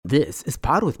This is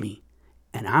Pod With Me,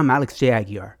 and I'm Alex J.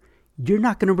 Aguiar. You're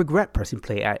not going to regret pressing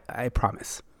play, I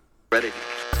promise. Ready.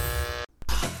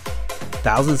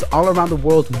 Thousands all around the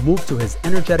world move to his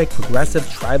energetic, progressive,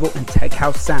 tribal, and tech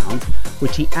house sound,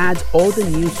 which he adds all the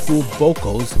new school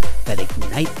vocals that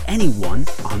ignite anyone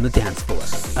on the dance floor.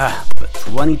 But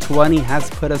 2020 has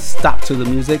put a stop to the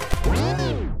music.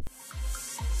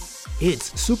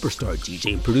 It's superstar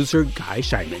DJ and producer Guy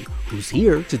Scheinman, who's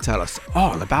here to tell us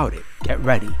all about it. Get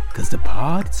ready, because the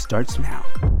pod starts now.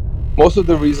 Most of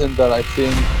the reason that I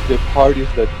think the parties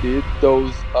that did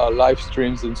those live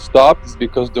streams and stopped is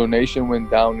because donation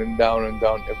went down and down and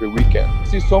down every weekend. I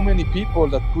see so many people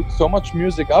that put so much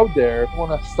music out there. I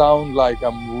want to sound like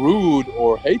I'm rude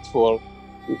or hateful.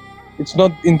 It's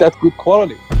not in that good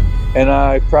quality. And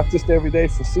I practiced every day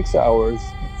for 6 hours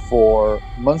for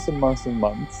months and months and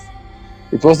months.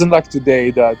 It wasn't like today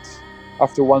that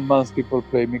after 1 month people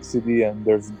play mix CD and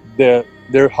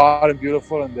they're hot and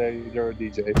beautiful and they're a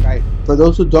DJ. Right. For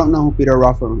those who don't know who Peter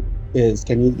Rother is,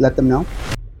 can you let them know?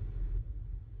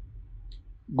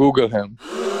 Google him.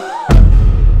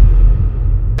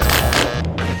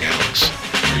 Alex,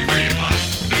 are you ready to pod?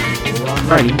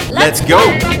 Alrighty. Let's go!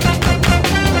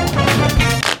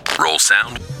 Roll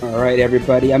sound. Alright,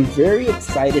 everybody. I'm very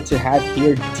excited to have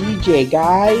here DJ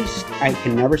Guys. I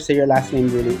can never say your last name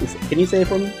really. Can you say it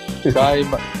for me?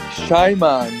 Shyman.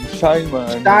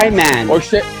 Shyman. Or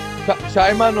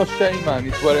Shyman or Shayman,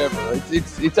 it's whatever.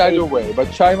 It's either way, but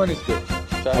Shyman is good.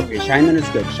 Okay, Shyman is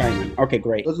good. Shyman. Okay,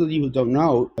 great. Those of you who don't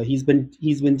know, he's been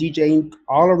DJing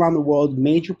all around the world,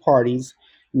 major parties,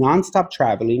 non-stop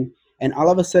traveling, and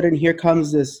all of a sudden here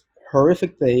comes this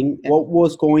horrific thing. What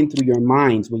was going through your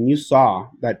minds when you saw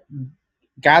that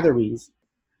gatherings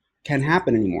can't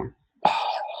happen anymore?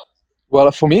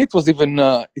 Well, for me, it was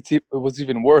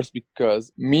even worse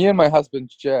because me and my husband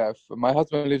Jeff. My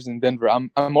husband lives in Denver.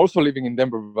 I'm also living in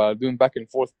Denver, but doing back and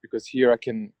forth because here I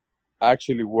can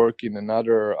actually work in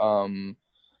another.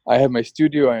 I have my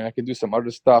studio and I can do some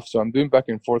other stuff. So I'm doing back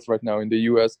and forth right now in the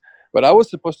U.S. But I was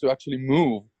supposed to actually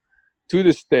move to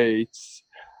the States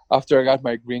after I got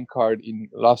my green card in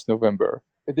last November.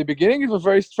 At the beginning, it was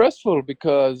very stressful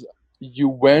because you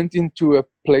went into a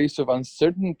place of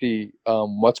uncertainty,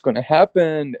 what's going to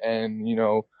happen, and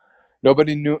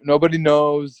nobody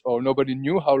knows, or nobody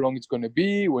knew how long it's going to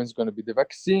be, when it's going to be the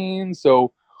vaccine.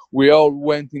 So we all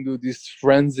went into this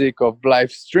frenzy of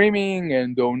live streaming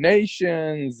and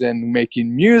donations and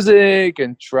making music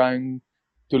and trying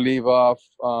to live off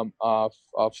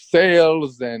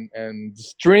sales and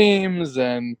streams,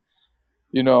 and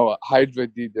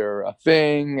Hydrate did their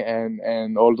thing,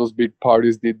 and all those big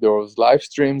parties did those live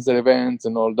streams and events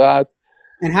and all that.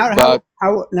 And how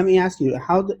let me ask you,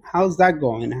 how's that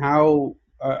going?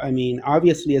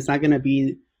 Obviously it's not going to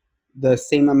be the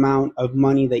same amount of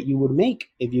money that you would make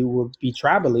if you would be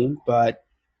traveling, but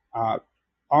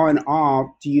all in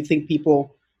all, do you think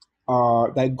people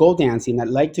that go dancing, that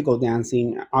like to go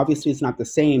dancing, obviously it's not the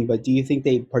same, but do you think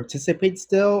they participate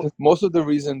still? Most of the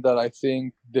reason that I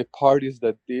think the parties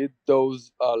that did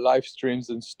those live streams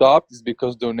and stopped is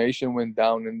because donation went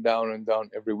down and down and down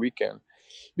every weekend.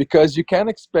 Because you can't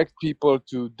expect people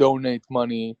to donate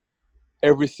money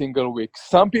every single week.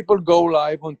 Some people go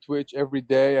live on Twitch every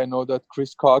day. I know that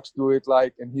Chris Cox do it,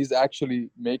 and he's actually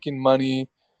making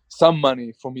some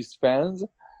money from his fans.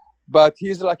 But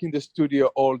he's in the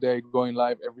studio all day, going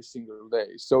live every single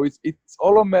day. So it's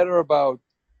all a matter about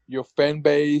your fan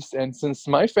base. And since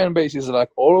my fan base is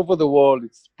all over the world,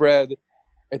 it's spread,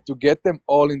 and to get them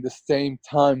all in the same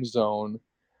time zone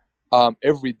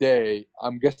every day,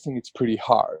 I'm guessing it's pretty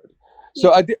hard.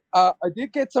 So I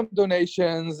did get some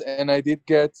donations, and I did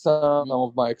get some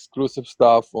of my exclusive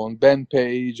stuff on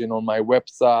Bandpage and on my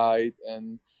website,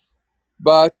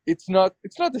 but it's not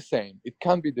the same. It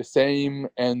can't be the same.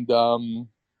 And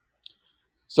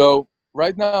so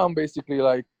right now I'm basically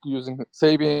using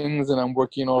savings, and I'm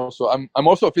working also. I'm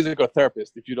also a physical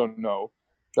therapist, if you don't know.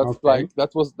 That's okay.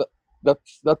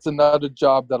 That's another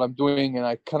job that I'm doing, and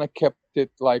I kind of kept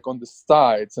it on the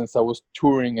side since I was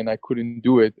touring and I couldn't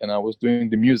do it, and I was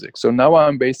doing the music. So now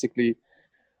I'm basically,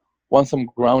 once I'm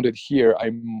grounded here,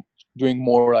 I'm doing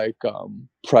more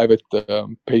private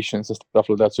patients and stuff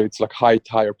like that. So it's high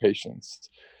tire patients.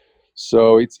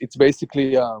 So it's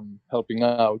basically helping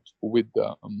out with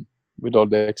all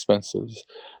the expenses.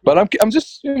 But I'm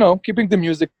just keeping the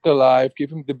music alive,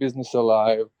 keeping the business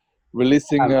alive,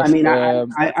 releasing.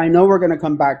 I know we're gonna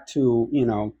come back to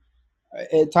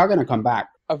it's all gonna come back.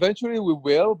 Eventually we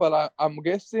will, but I'm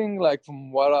guessing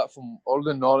from all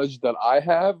the knowledge that I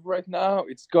have right now,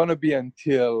 it's gonna be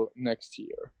until next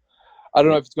year. I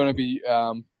don't know if it's gonna be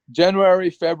January,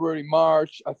 February,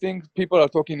 March. I think people are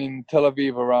talking in Tel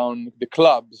Aviv around the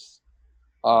clubs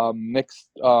next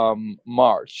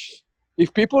March.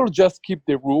 If people just keep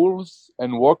the rules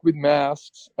and walk with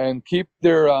masks and keep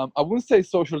their, I wouldn't say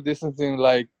social distancing,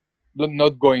 like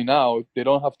not going out. They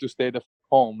don't have to stay at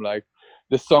home, like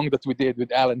the song that we did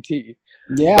with Alan T.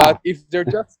 Yeah.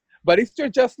 But if they're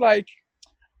just like,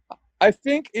 I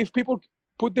think if people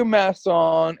put the mask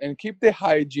on and keep the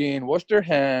hygiene, wash their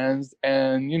hands,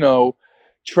 and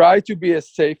try to be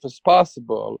as safe as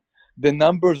possible, the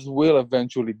numbers will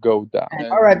eventually go down.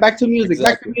 All right, back to music.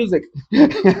 Exactly. Back to music.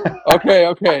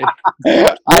 Okay.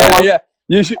 Yeah.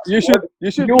 You should.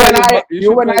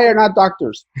 You and I are not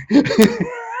doctors.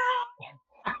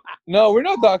 No, we're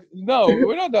not doctors,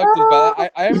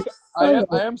 but I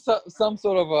am some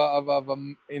sort of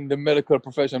in the medical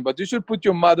profession. But you should put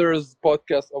your mother's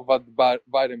podcast about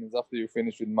vitamins after you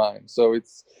finish with mine. So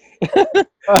it's I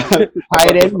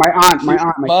did. My aunt.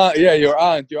 Yeah, your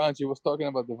aunt. She was talking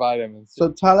about the vitamins.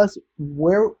 So tell us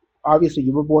where. Obviously,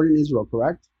 you were born in Israel,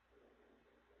 correct?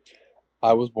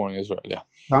 I was born in Israel. Yeah.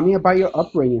 Tell me about your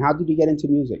upbringing. How did you get into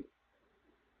music?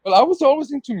 Well, I was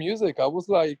always into music. I was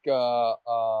like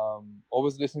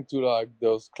always listening to like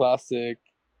those classic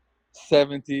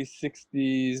 70s,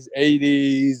 60s,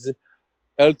 80s,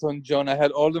 Elton John. I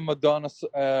had all the Madonna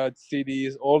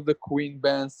CDs, all the Queen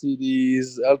band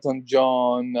CDs, Elton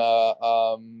John,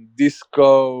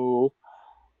 disco.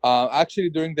 Actually,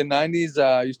 during the 90s,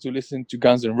 I used to listen to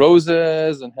Guns N'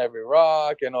 Roses and heavy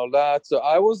rock and all that. So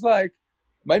I was like,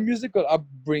 my musical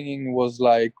upbringing was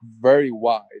like very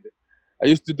wide. I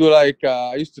used to do I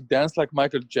used to dance like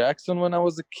Michael Jackson when I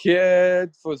was a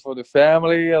kid for the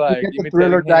family, like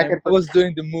imitating him. I was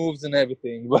doing the moves and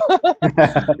everything.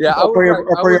 Yeah, for your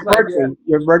birthday,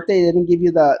 your birthday didn't give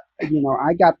you the,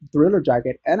 I got the Thriller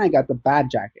jacket and I got the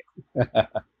bad jacket.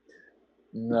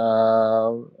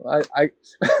 No, I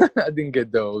didn't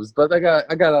get those, but I got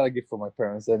a lot of gift for my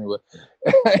parents anyway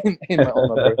on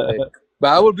my birthday. But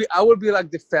I would be like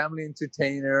the family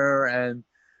entertainer and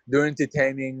do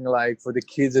entertaining like for the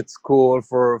kids at school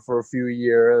for a few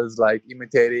years, like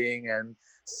imitating and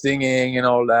singing and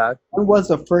all that. When was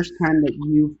the first time that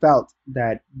you felt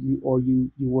that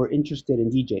you were interested in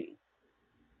DJing?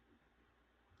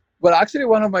 Well, actually,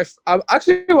 one of my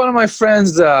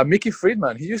friends, Mickey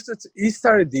Friedman, he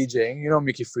started DJing.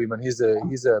 Mickey Friedman. He's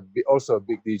also a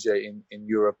big DJ in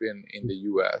Europe, in the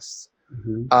US.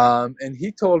 Mm-hmm. And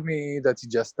he told me that he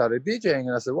just started DJing,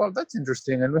 and I said, well, that's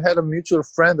interesting. And we had a mutual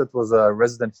friend that was a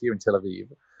resident here in Tel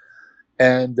Aviv,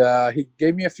 and he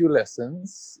gave me a few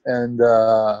lessons, and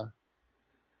I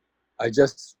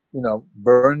just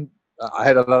burned. I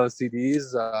had a lot of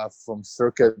CDs from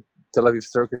Tel Aviv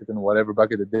Circuit and whatever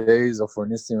back in the days, of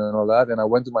Nissim and all that, and I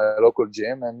went to my local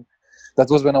gym, and that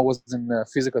was when I was in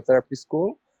physical therapy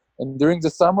school. And during the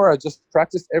summer, I just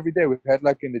practiced every day. We had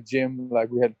in the gym,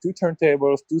 we had 2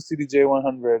 turntables, 2 CDJ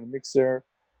 100, mixer.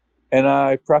 And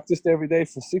I practiced every day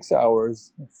for 6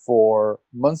 hours for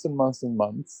months and months and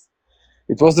months.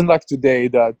 It wasn't like today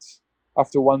that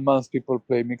after 1 month, people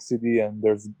play mix CD and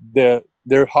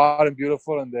they're hot and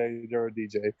beautiful and they're a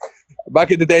DJ. Back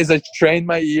in the days, I trained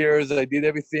my ears, I did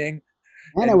everything.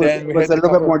 And it was a little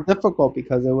bit more difficult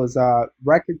because it was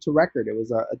record to record. It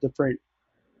was a different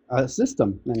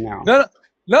system than now. No.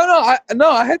 I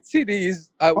had CDs.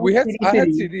 I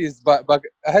had CDs, but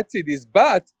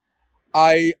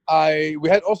we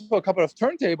had also a couple of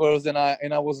turntables, and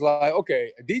I was like,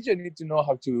 okay, a DJ needs to know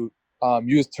how to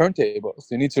use turntables.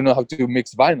 You need to know how to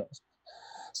mix vinyls.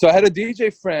 So I had a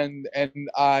DJ friend, and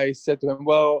I said to him,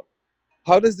 well,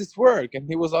 how does this work? And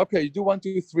he was okay. You do 1,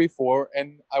 2, 3, 4.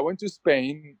 And I went to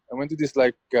Spain. I went to this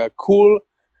cool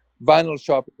vinyl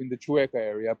shop in the Chueca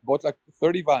area, bought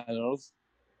 30 vinyls,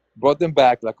 brought them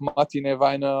back, matinee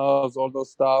vinyls, all those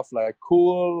stuff,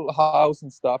 cool house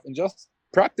and stuff, and just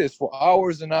practice for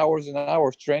hours and hours and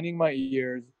hours, training my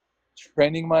ears,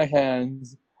 training my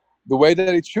hands, the way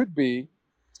that it should be.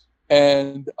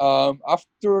 And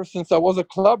since I was a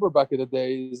clubber back in the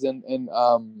days, and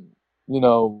I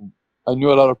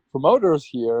knew a lot of promoters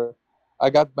here,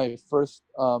 I got my first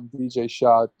DJ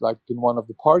shot in one of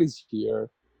the parties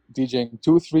here, DJing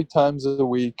 2-3 times a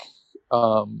week,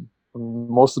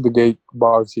 most of the gay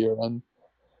bars here. And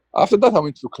after that, I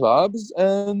went to clubs,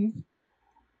 and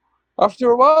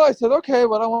after a while, I said, okay,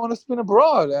 well, I want to spin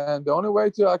abroad, and the only way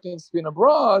I can spin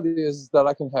abroad is that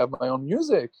I can have my own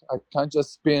music. I can't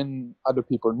just spin other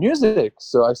people's music.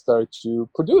 So I started to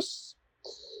produce,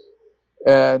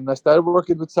 and I started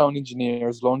working with sound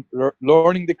engineers,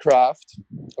 learning the craft.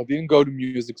 I didn't go to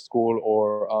music school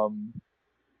or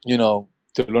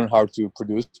to learn how to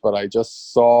produce, but I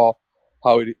just saw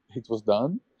how it was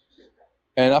done.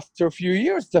 And after a few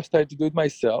years, I started to do it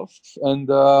myself, and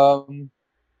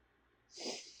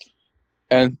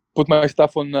put my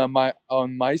stuff on on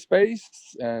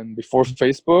MySpace and before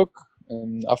Facebook.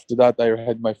 And after that, I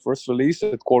had my first release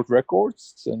at Court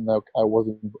Records, and I was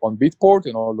on Beatport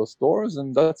and all those stores,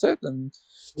 and that's it. And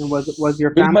was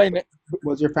your build family my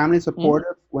was your family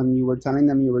supportive when you were telling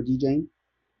them you were DJing?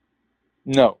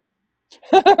 no.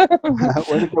 What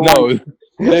did they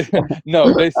want?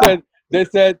 No, they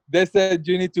said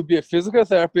you need to be a physical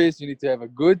therapist, you need to have a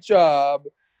good job,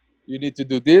 you need to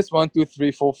do this 1 2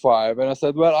 3 4 5. And I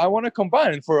said, well, I want to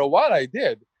combine. And for a while I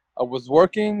did. I was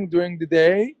working during the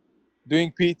day,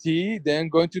 doing PT, then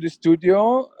going to the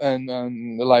studio,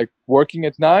 and like working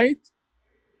at night,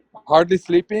 hardly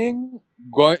sleeping,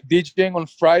 going DJing on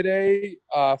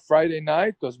Friday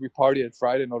night, because we party at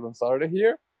Friday, not on Saturday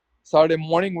here. Saturday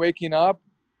morning, waking up,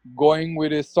 going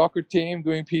with a soccer team,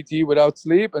 doing PT without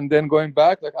sleep, and then going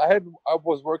back. Like I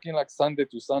was working like Sunday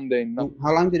to Sunday.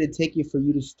 How long did it take you for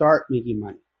you to start making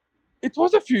money? It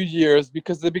was a few years,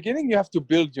 because at the beginning you have to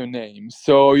build your name,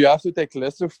 so you have to take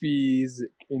lesser fees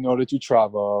in order to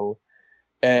travel,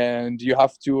 and you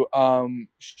have to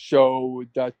show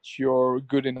that you're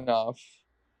good enough.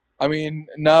 I mean,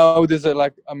 now there's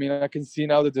I can see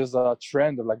now that there's a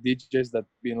trend of like DJs that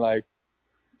been like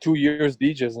 2 years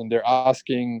DJs, and they're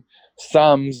asking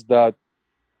sums that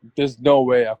there's no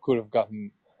way I could have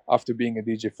gotten after being a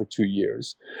DJ for 2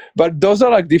 years. But those are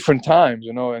like different times,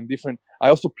 and different. I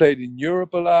also played in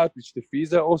Europe a lot, which the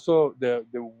fees are also they're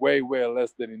way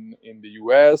less than in the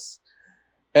US.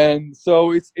 And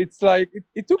so it's like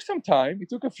it took some time. It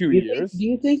took a few years. Do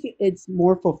you think it's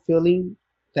more fulfilling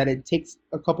that it takes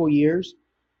a couple years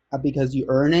because you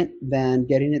earn it than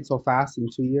getting it so fast in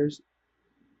 2 years?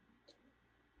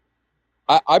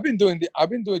 I've been doing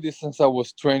this since I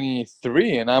was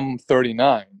 23, and I'm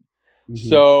 39. Mhm.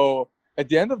 So at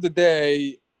the end of the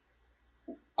day,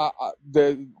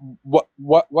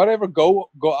 whatever go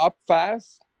up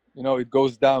fast, it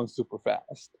goes down super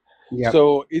fast. Yep.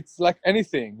 So it's like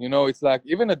anything, it's like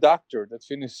even a doctor that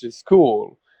finishes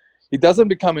school, he doesn't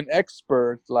become an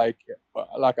expert like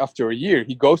after a year.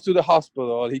 He goes to the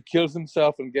hospital, he kills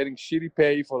himself and getting shitty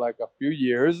pay for like a few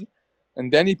years,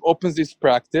 and then he opens his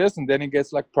practice, and then he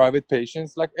gets like private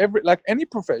patients, like any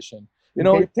profession.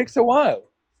 Okay. It takes a while.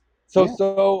 So Yeah.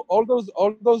 so all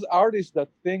those artists that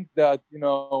think that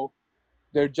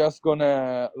they're just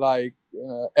gonna like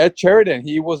Ed Sheridan,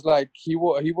 he was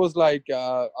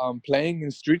playing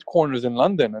in street corners in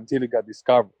London until he got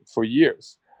discovered for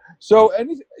years. So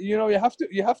you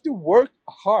have to work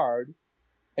hard,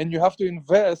 and you have to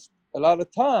invest a lot of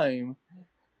time,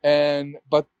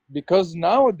 but because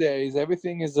nowadays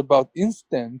everything is about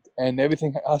instant and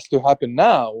everything has to happen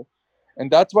now, and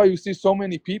that's why you see so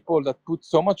many people that put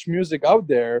so much music out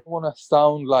there. I don't want to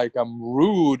sound like I'm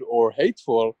rude or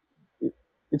hateful.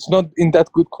 It's not in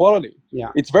that good quality.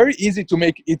 Yeah. It's very easy to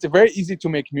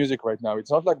make music right now.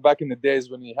 It's not like back in the days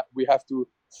when we have to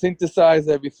synthesize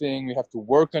everything. We have to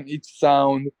work on each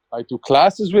sound. I took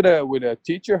classes with a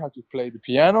teacher how to play the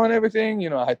piano and everything.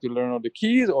 I had to learn all the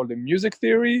keys, all the music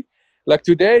theory. Like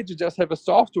today, you just have a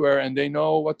software and they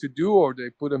know what to do, or they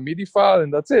put a MIDI file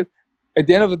and that's it. At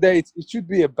the end of the day, it should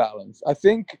be a balance. I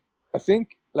think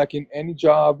like in any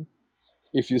job,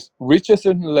 if you reach a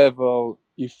certain level,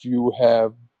 if you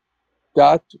have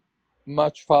that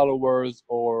much followers,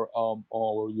 or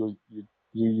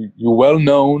you're well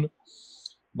known,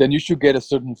 then you should get a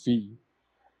certain fee,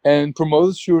 and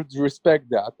promoters should respect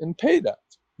that and pay that.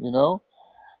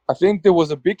 I think there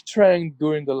was a big trend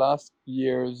during the last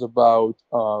years about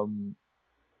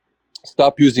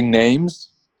stop using names.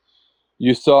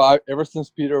 You saw ever since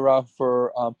Peter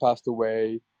Raffer passed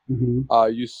away. Mm-hmm.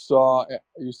 You saw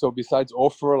besides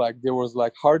Ofer, like there was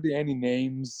like hardly any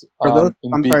names. For those,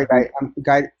 I'm sorry,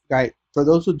 guy. For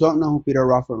those who don't know who Peter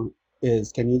Raffer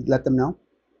is, can you let them know?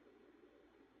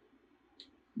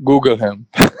 Google him.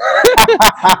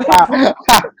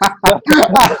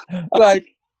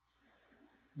 Like,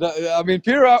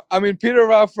 Peter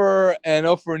Raffer and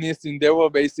Ofer Nissin, they were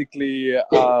basically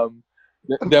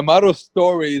the amount of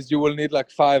stories you will need like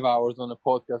 5 hours on a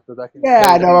podcast that I can. Yeah,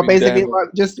 I know. Basically,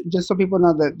 just so people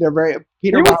know that they're very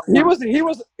Peter.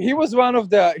 He was one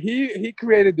of the he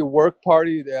created the Work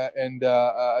Party and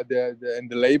the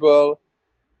label,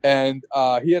 and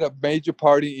he had a major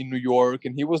party in New York,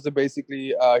 and he was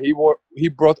he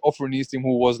brought Ofer Nissim,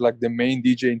 who was like the main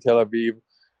DJ in Tel Aviv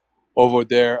over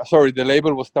there. Sorry, the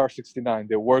label was Star 69.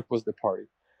 The Work was the party.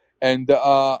 And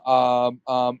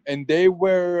they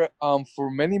were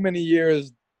for many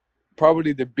years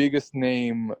probably the biggest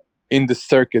name in the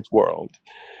circuit world.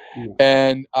 Yeah.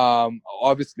 and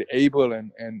obviously Abel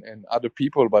and other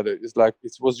people, but it's like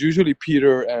it was usually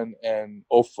Peter and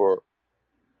Ofer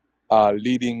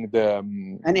leading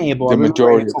And Abel. I the remember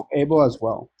majority. Abel as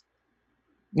well.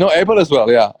 No, Abel as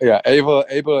well. Yeah.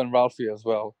 Abel and Ralphie as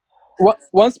well.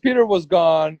 Once Peter was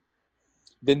gone,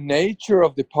 the nature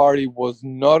of the party was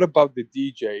not about the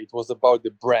DJ; it was about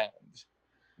the brand.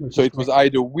 Which So is it was crazy.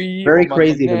 either we or Very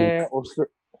crazy to me. Mantané or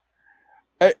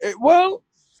well,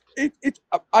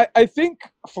 I think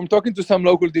from talking to some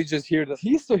local DJs here that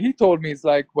he told me it's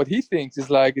like what he thinks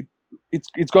is like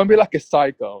it's going to be like a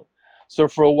cycle. So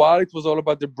for a while it was all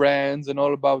about the brands and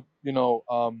all about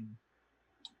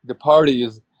the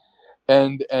parties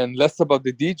and less about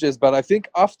the DJs. But I think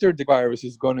after the virus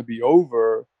is going to be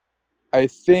over, I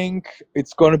think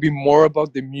it's going to be more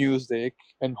about the music,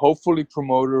 and hopefully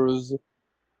promoters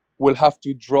will have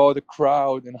to draw the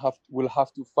crowd and will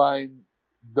have to find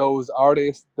those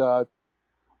artists that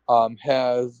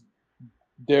has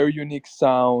their unique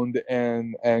sound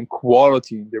and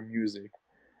quality in their music.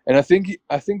 And I think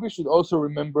we should also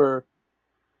remember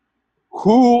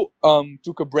who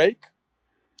took a break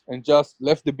and just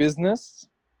left the business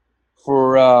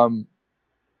for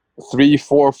 3,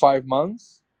 4, 5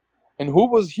 months, and who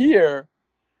was here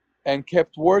and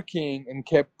kept working and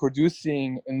kept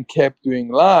producing and kept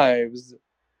doing lives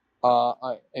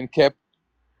and kept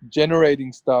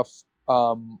generating stuff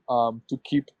to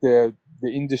keep the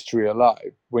industry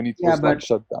alive when it Yeah, was like but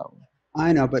shut down.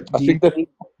 I know. But I think that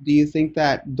do you think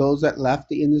that those that left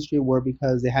the industry were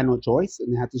because they had no choice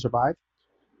and they had to survive?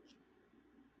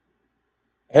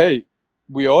 hey,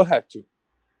 we all had to.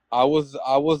 I was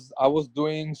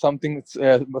doing some things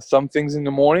in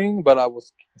the morning, but I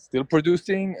was still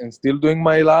producing and still doing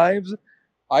my lives.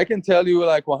 I can tell you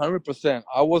like 100%,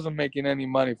 I wasn't making any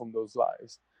money from those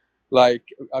lives. Like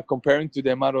comparing to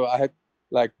the amount of I had,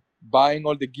 like buying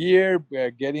all the gear,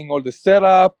 getting all the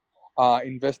setup,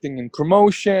 investing in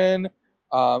promotion,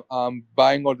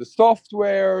 buying all the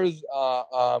softwares,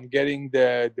 getting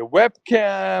the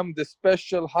webcam, the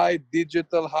special high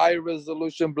digital, high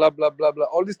resolution, blah blah blah blah.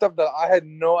 All this stuff that I had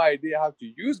no idea how to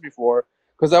use before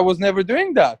because I was never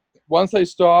doing that. Once I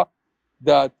saw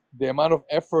that the amount of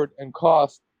effort and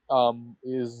cost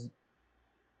is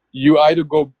you either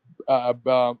go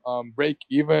break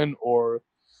even or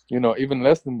even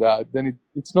less than that, then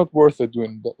it's not worth it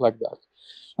doing like that.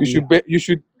 You Yeah.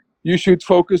 should you should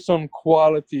focus on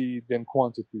quality than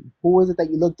quantity. Who was it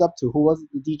that you looked up to? Who was it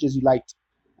the DJs you liked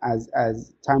as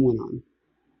time went on?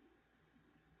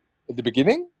 At the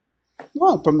beginning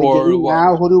Well, from or beginning what?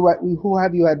 now, who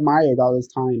have you admired all this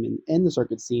time in the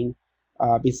circuit scene?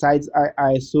 Besides,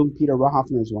 I assume Peter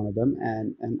Rohoffner is one of them,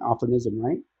 and Alfredism,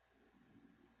 right?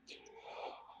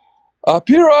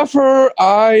 Peter Offer,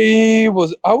 I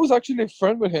was actually a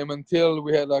friend with him until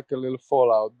we had like a little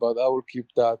fallout, but I will keep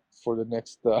that for the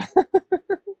next.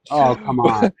 Oh, come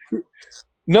on!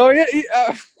 No, yeah,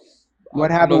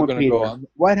 What I'm happened not with gonna go Peter? on.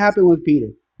 What happened with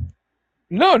Peter?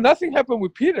 No, nothing happened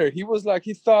with Peter. He was like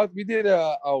he thought we did.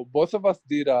 Both of us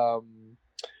did.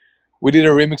 We did a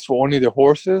remix for Only the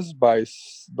Horses by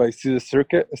Scissor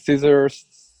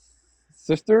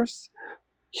Sisters.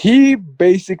 He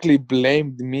basically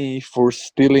blamed me for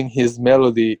stealing his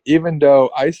melody, even though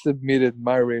I submitted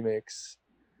my remix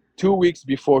 2 weeks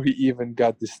before he even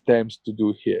got the stems to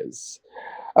do his.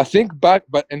 I think back,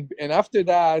 but and after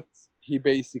that, he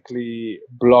basically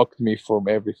blocked me from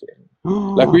everything.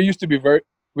 Like we used to be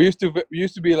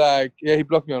like, yeah, he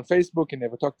blocked me on Facebook. He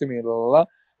never talked to me, blah, blah, blah.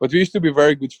 But we used to be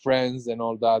very good friends and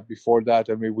all that before that,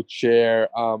 and we would share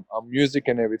our music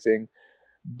and everything.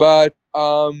 But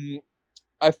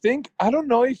I think I don't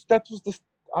know if that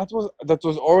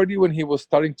was already when he was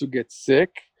starting to get sick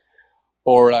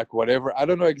or like whatever. I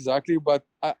don't know exactly, but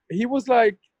he was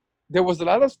like there was a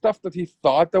lot of stuff that he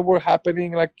thought that were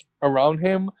happening like around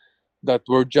him that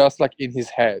were just like in his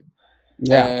head.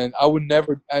 Yeah. And I would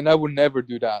never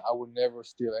do that. I would never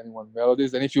steal anyone's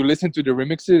melodies. And if you listen to the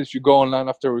remixes, if you go online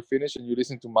after we finish and you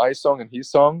listen to my song and his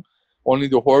song, Only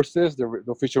the Horses, the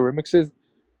official remixes,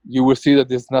 you will see that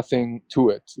there's nothing to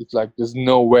it. It's like there's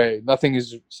no way, nothing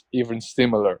is even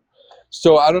similar.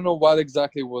 So I don't know what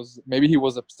exactly was. Maybe he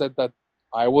was upset that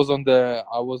I was on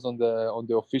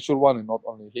the official one and not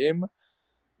only him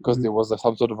because Mhm. there was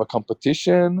some sort of a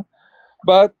competition.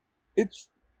 But it's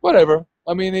whatever.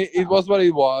 I mean, it was what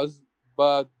it was.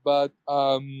 But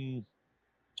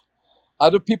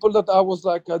other people that I was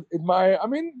like admire. I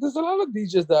mean, there's a lot of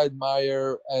DJs that I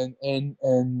admire and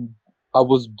I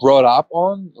was brought up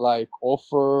on, like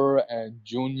Offer and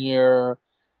Junior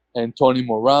and Tony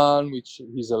Moran, which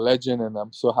he's a legend, and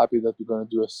I'm so happy that we're gonna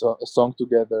do a song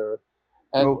together.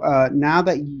 And So now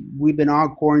that we've been all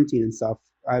quarantined and stuff,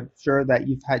 I'm sure that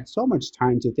you've had so much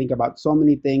time to think about so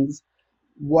many things.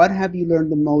 What have you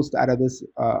learned the most out of this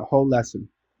whole lesson?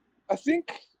 I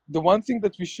think the one thing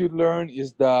that we should learn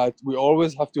is that we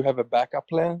always have to have a backup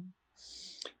plan,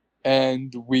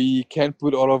 and we can't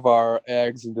put all of our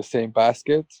eggs in the same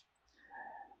basket.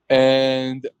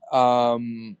 And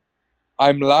I'm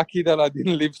lucky that I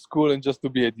didn't leave school and just to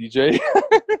be a DJ.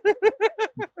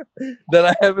 That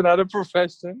I have another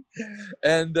profession.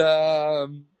 And no,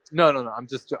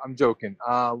 I'm joking.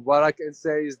 What I can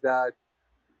say is that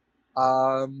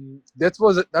that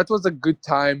was a good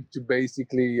time to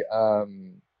basically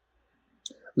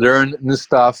learn new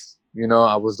stuff. You know,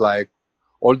 I was like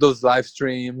all those live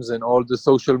streams and all the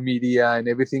social media and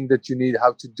everything that you need,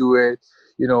 how to do it.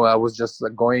 You know, I was just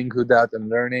like going through that and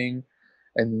learning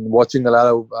and watching a lot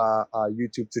of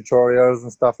YouTube tutorials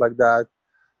and stuff like that.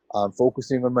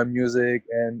 Focusing on my music,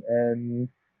 and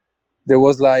there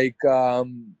was like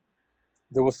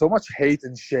there was so much hate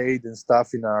and shade and stuff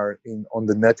on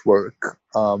the network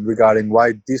regarding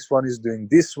why this one is doing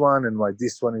this one and why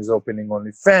this one is opening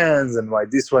OnlyFans and why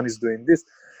this one is doing this.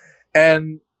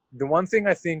 And the one thing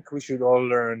I think we should all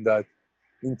learn, that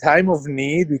in time of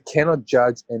need we cannot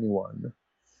judge anyone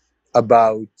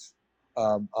about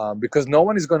because no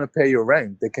one is going to pay your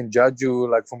rent. They can judge you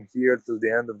like from here to the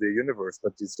end of the universe,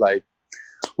 but it's like,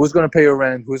 who's going to pay your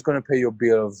rent? Who's going to pay your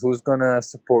bills? Who's going to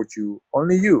support you?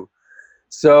 Only you.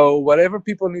 So whatever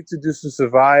people need to do to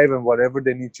survive and whatever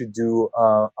they need to do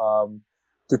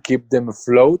to keep them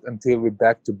afloat until we're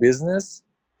back to business,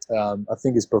 I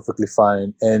think is perfectly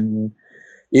fine. And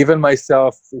even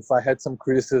myself, if I had some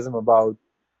criticism about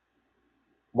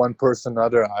one person or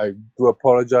another, I do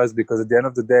apologize, because at the end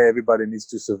of the day, everybody needs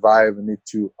to survive and need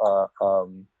to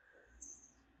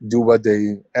do what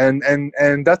they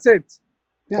and that's it.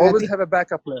 Yeah, Always have a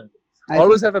backup plan.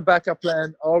 Always have a backup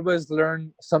plan. Always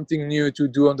learn something new to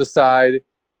do on the side,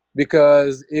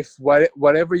 because if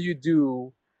whatever you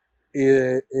do,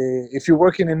 if you're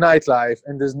working in nightlife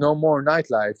and there's no more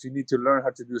nightlife, you need to learn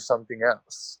how to do something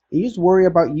else. You just worry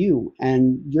about you,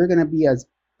 and you're gonna be as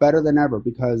better than ever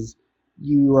because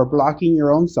you are blocking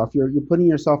your own stuff. You're putting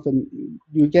yourself in.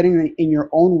 You're getting in your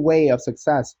own way of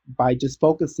success by just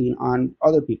focusing on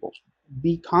other people.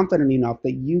 Be confident enough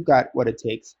that you got what it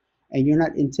takes, and you're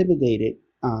not intimidated.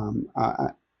 And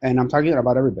I'm talking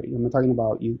about everybody. I'm not talking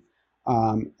about you.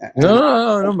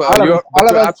 No, but you're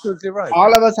absolutely right.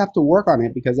 All of us have to work on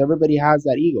it because everybody has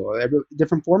that ego,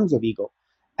 different forms of ego.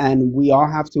 And we all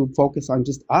have to focus on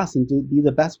just us and be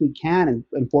the best we can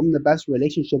and form the best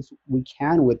relationships we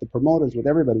can with the promoters, with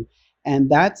everybody. And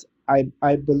that's, I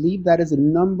believe that is the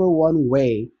number one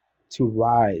way to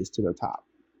rise to the top.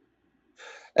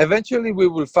 Eventually we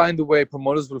will find a way,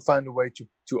 promoters will find a way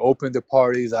to open the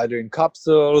parties either in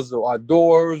capsules or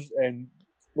outdoors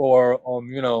or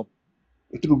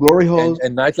through glory holes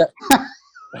and nightlife.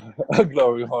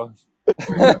 Glory holes.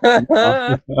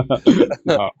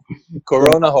 No.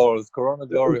 Corona holes, Corona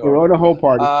glory holes. Corona hole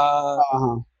party.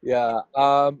 Yeah.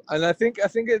 And I think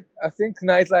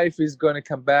nightlife is going to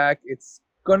come back. It's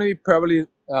going to be probably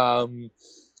a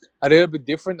little bit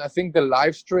different. I think the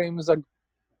live streams are.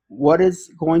 What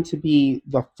is going to be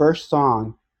the first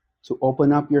song to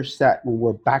open up your set when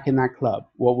we're back in that club?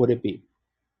 What would it be?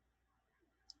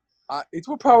 It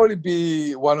will probably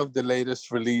be one of the latest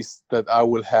release that I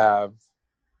will have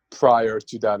prior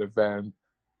to that event.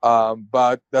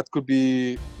 But that could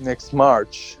be next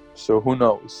March. So who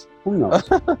knows? Who knows?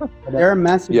 Is there a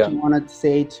message you want to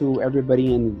say to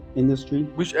everybody in the industry?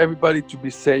 Wish everybody to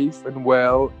be safe and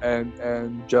well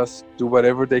and just do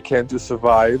whatever they can to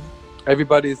survive.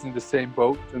 Everybody is in the same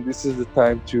boat, and this is the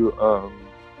time to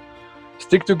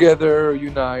stick together,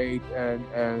 unite,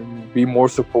 and be more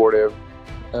supportive.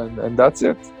 And that's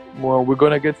it. Well, we're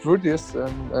gonna get through this,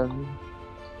 and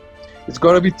it's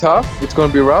gonna be tough. It's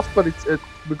gonna be rough, but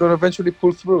we're gonna eventually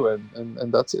pull through,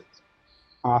 and that's it.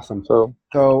 Awesome. So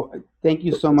thank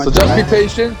you so much. So just be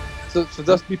patient. So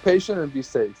just be patient and be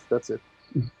safe. That's it.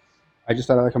 I just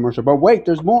thought of a commercial, but wait,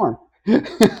 there's more.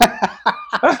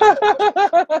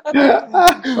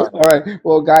 All right.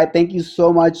 Well, Guy, thank you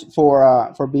so much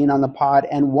for being on the pod.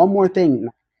 And one more thing.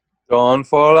 Don't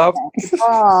fall off.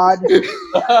 Pod. That's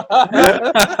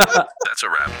a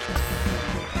wrap.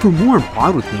 For more on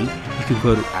Pod with me, you can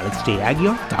go to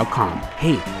alexjaguiar.com.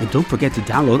 Hey, and don't forget to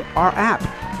download our app.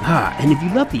 And if you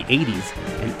love the 80s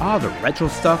and all the retro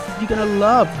stuff, you're going to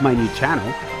love my new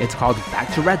channel. It's called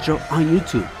Back to Retro on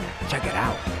YouTube. Check it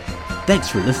out. Thanks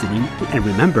for listening, and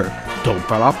remember, don't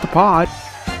fall off the pod.